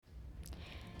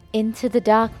Into the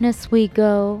darkness we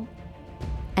go,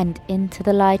 and into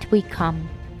the light we come.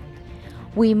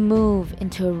 We move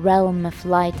into a realm of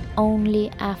light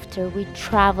only after we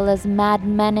travel as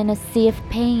madmen in a sea of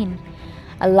pain.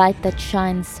 A light that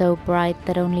shines so bright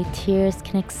that only tears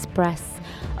can express,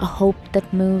 a hope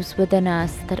that moves within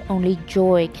us that only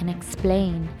joy can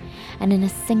explain. And in a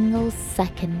single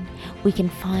second we can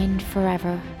find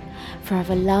forever,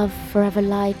 forever love, forever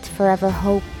light, forever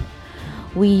hope.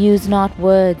 We use not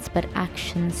words but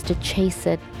actions to chase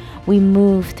it. We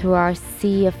move through our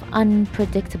sea of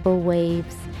unpredictable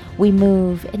waves. We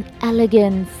move in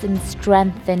elegance, in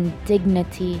strength, in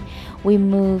dignity. We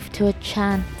move to a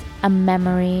chant, a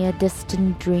memory, a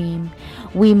distant dream.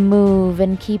 We move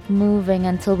and keep moving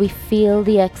until we feel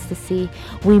the ecstasy.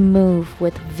 We move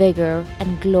with vigor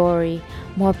and glory,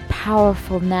 more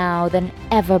powerful now than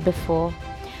ever before.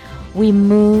 We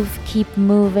move, keep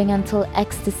moving until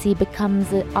ecstasy becomes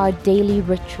our daily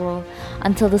ritual,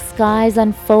 until the skies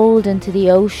unfold into the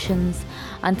oceans,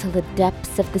 until the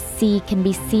depths of the sea can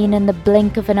be seen in the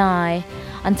blink of an eye,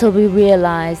 until we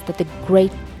realize that the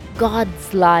great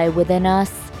gods lie within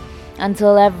us,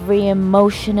 until every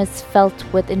emotion is felt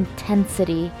with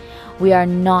intensity. We are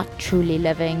not truly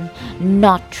living,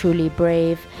 not truly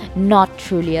brave, not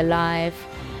truly alive.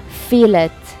 Feel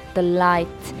it, the light.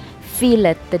 Feel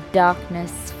it, the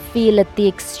darkness. Feel it, the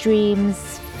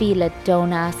extremes. Feel it,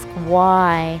 don't ask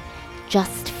why.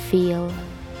 Just feel.